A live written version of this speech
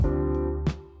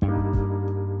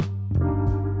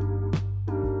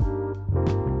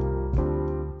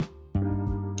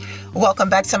Welcome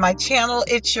back to my channel.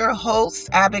 It's your host,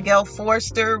 Abigail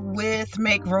Forster with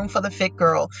Make Room for the Fit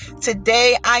Girl.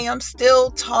 Today, I am still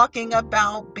talking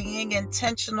about being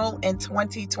intentional in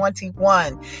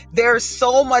 2021. There's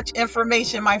so much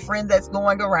information, my friend, that's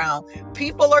going around.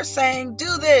 People are saying,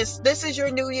 do this. This is your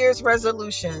New Year's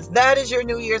resolutions. That is your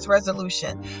New Year's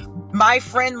resolution. My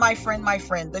friend,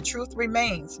 the truth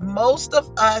remains. Most of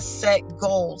us set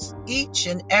goals each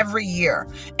and every year,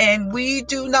 and we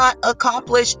do not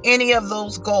accomplish any of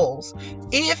those goals.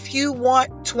 If you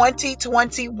want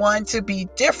 2021 to be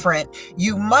different,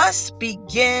 you must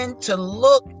begin to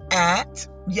look at,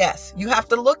 yes, you have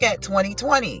to look at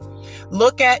 2020.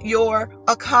 Look at your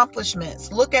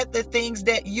accomplishments. Look at the things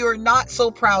that you're not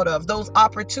so proud of, those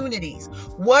opportunities.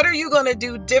 What are you going to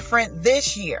do different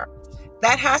this year?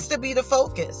 That has to be the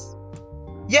focus.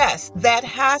 Yes, that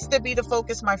has to be the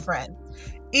focus, my friend.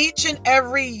 Each and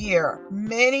every year,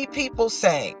 many people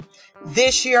say,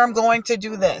 this year I'm going to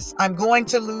do this. I'm going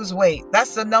to lose weight.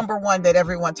 That's the number one that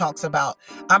everyone talks about.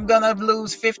 I'm going to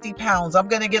lose 50 pounds. I'm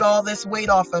going to get all this weight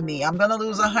off of me. I'm going to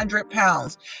lose 100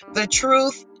 pounds. The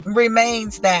truth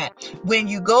remains that when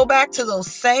you go back to those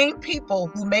same people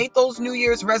who made those New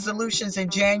Year's resolutions in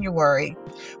January,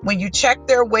 when you check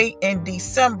their weight in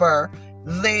December,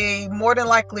 they more than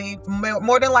likely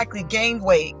gained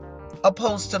weight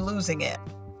opposed to losing it.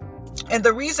 And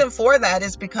the reason for that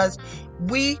is because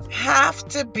we have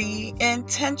to be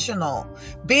intentional.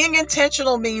 Being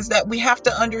intentional means that we have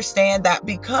to understand that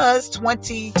because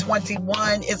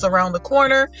 2021 is around the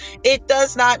corner, it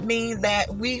does not mean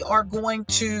that we are going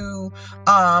to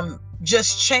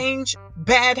just change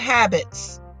bad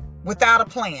habits without a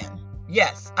plan.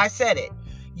 Yes, I said it.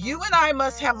 You and I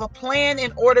must have a plan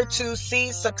in order to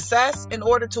see success, in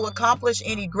order to accomplish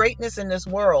any greatness in this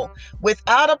world.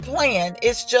 Without a plan,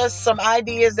 it's just some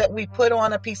ideas that we put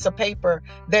on a piece of paper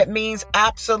that means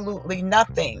absolutely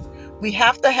nothing. We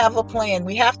have to have a plan.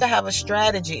 We have to have a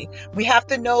strategy. We have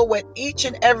to know what each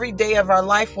and every day of our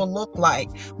life will look like.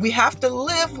 We have to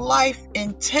live life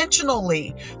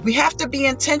intentionally. We have to be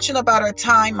intentional about our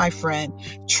time, my friend.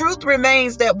 Truth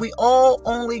remains that we all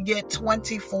only get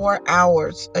 24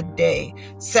 hours a day,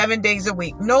 7 days a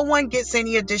week. No one gets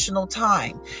any additional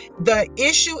time. The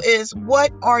issue is,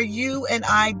 what are you and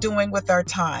I doing with our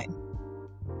time?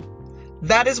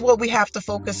 That is what we have to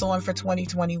focus on for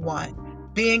 2021.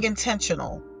 Being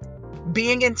intentional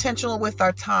with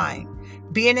our time,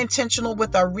 being intentional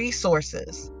with our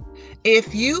resources.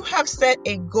 If you have set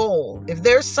a goal, if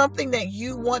there's something that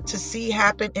you want to see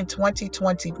happen in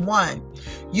 2021,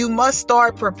 you must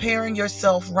start preparing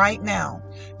yourself right now.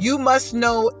 You must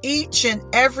know each and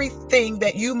everything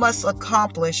that you must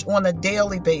accomplish on a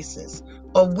daily basis,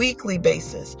 a weekly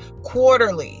basis,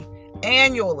 quarterly,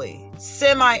 annually,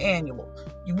 semi-annual.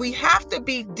 We have to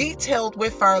be detailed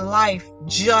with our life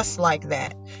just like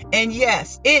that. And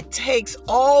yes, it takes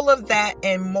all of that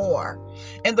and more.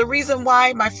 And the reason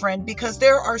why, my friend, because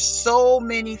there are so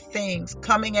many things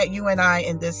coming at you and I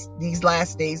in these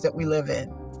last days that we live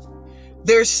in.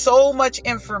 There's so much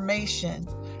information.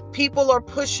 People are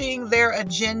pushing their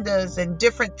agendas and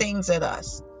different things at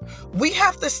us. We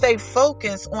have to stay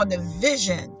focused on the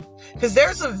vision, because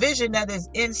there's a vision that is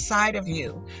inside of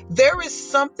you. There is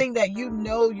something that you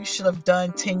know you should have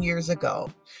done 10 years ago.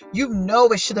 You know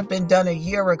it should have been done a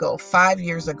year ago, 5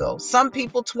 years ago, some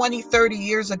people 20, 30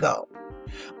 years ago.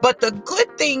 But the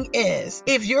good thing is,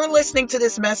 if you're listening to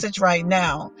this message right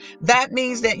now, that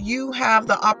means that you have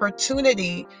the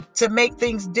opportunity to make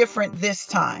things different this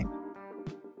time.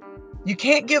 You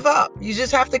can't give up. You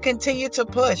just have to continue to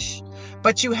push.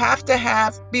 But you have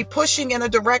to be pushing in a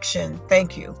direction.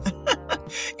 Thank you.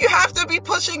 You have to be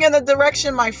pushing in a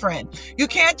direction, my friend. You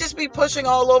can't just be pushing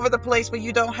all over the place, but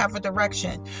you don't have a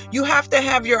direction. You have to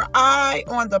have your eye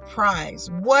on the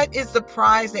prize. What is the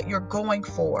prize that you're going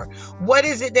for? What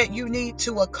is it that you need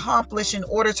to accomplish in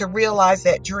order to realize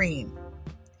that dream?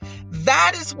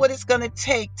 That is what it's going to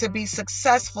take to be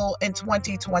successful in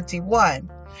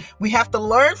 2021. We have to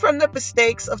learn from the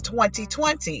mistakes of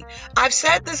 2020. I've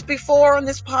said this before on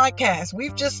this podcast.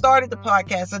 We've just started the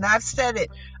podcast, and I've said it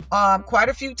quite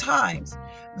a few times.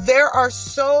 There are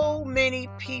so many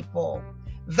people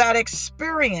that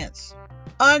experience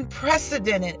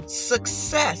unprecedented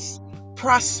success,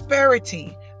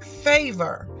 prosperity,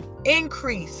 favor,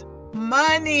 increase,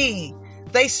 money.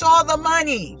 They saw the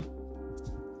money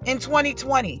in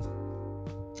 2020.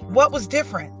 What was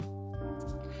different?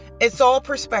 It's all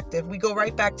perspective. We go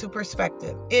right back to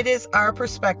perspective. It is our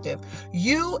perspective.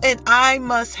 You and I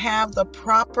must have the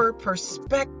proper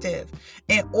perspective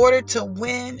in order to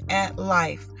win at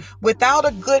life. Without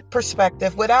a good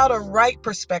perspective, without a right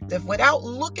perspective, without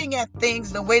looking at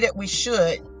things the way that we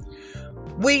should,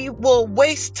 we will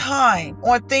waste time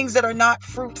on things that are not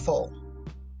fruitful.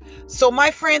 So, my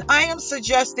friend, I am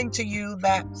suggesting to you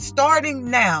that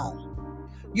starting now,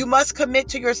 you must commit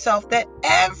to yourself that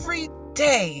every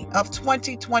day of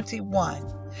 2021,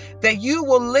 that you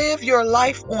will live your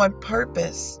life on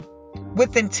purpose,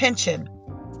 with intention,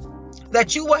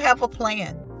 that you will have a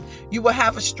plan, you will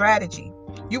have a strategy,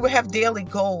 you will have daily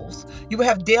goals, you will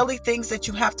have daily things that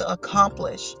you have to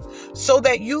accomplish so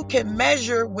that you can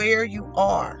measure where you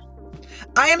are.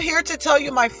 I am here to tell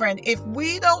you, my friend, if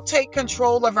we don't take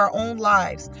control of our own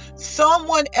lives,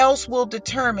 someone else will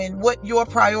determine what your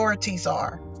priorities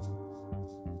are.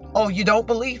 Oh, you don't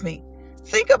believe me?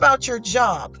 Think about your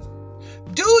job.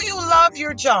 Do you love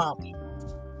your job?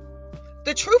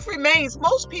 The truth remains,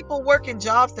 most people work in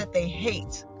jobs that they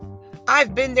hate.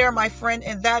 I've been there, my friend,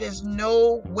 and that is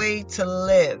no way to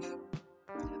live.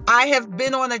 I have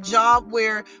been on a job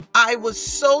where I was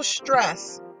so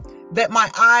stressed that my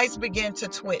eyes began to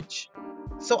twitch.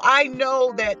 So I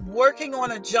know that working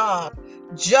on a job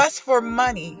just for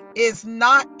money is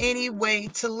not any way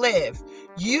to live.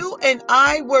 You and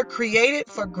I were created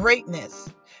for greatness.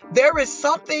 There is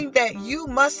something that you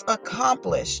must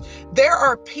accomplish. There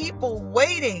are people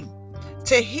waiting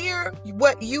to hear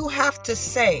what you have to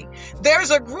say.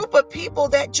 There's a group of people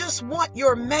that just want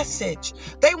your message.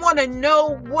 They want to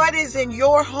know what is in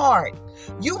your heart.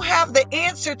 You have the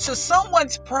answer to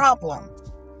someone's problem.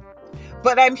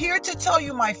 But I'm here to tell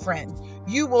you, my friend,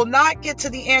 you will not get to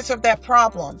the answer of that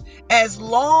problem as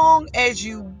long as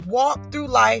you walk through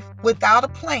life without a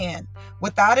plan,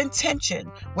 without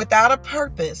intention, without a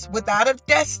purpose, without a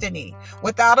destiny,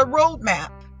 without a roadmap.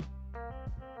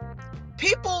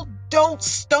 People don't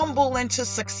stumble into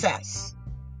success.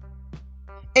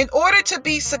 In order to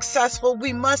be successful,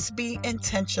 we must be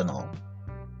intentional.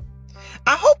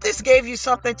 I hope this gave you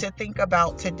something to think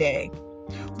about today.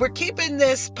 We're keeping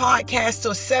this podcast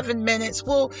to 7 minutes.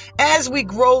 As we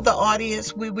grow the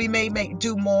audience, we may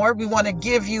do more. We want to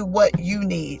give you what you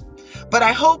need. But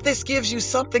I hope this gives you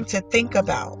something to think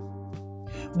about.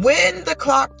 When the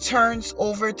clock turns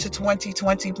over to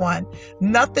 2021,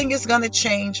 nothing is going to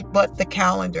change but the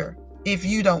calendar if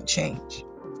you don't change.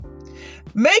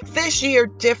 Make this year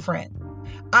different.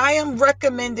 I am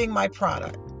recommending my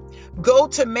product. Go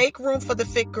to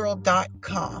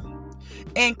makeroomforthefitgirl.com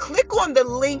and click on the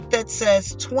link that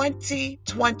says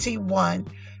 2021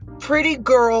 Pretty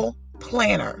Girl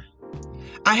Planner.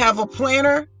 I have a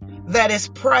planner that is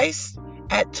priced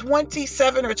at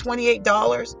 $27 or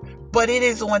 $28, but it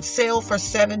is on sale for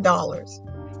 $7.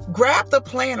 Grab the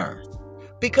planner,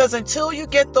 because until you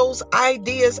get those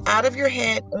ideas out of your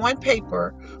head on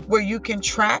paper where you can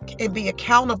track and be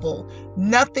accountable,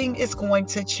 nothing is going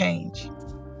to change.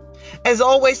 As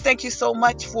always, thank you so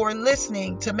much for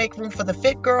listening to Make Room for the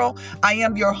Fit Girl. I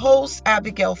am your host,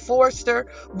 Abigail Forrester,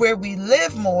 where we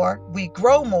live more, we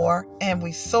grow more, and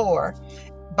we soar.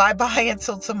 Bye-bye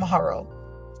until tomorrow.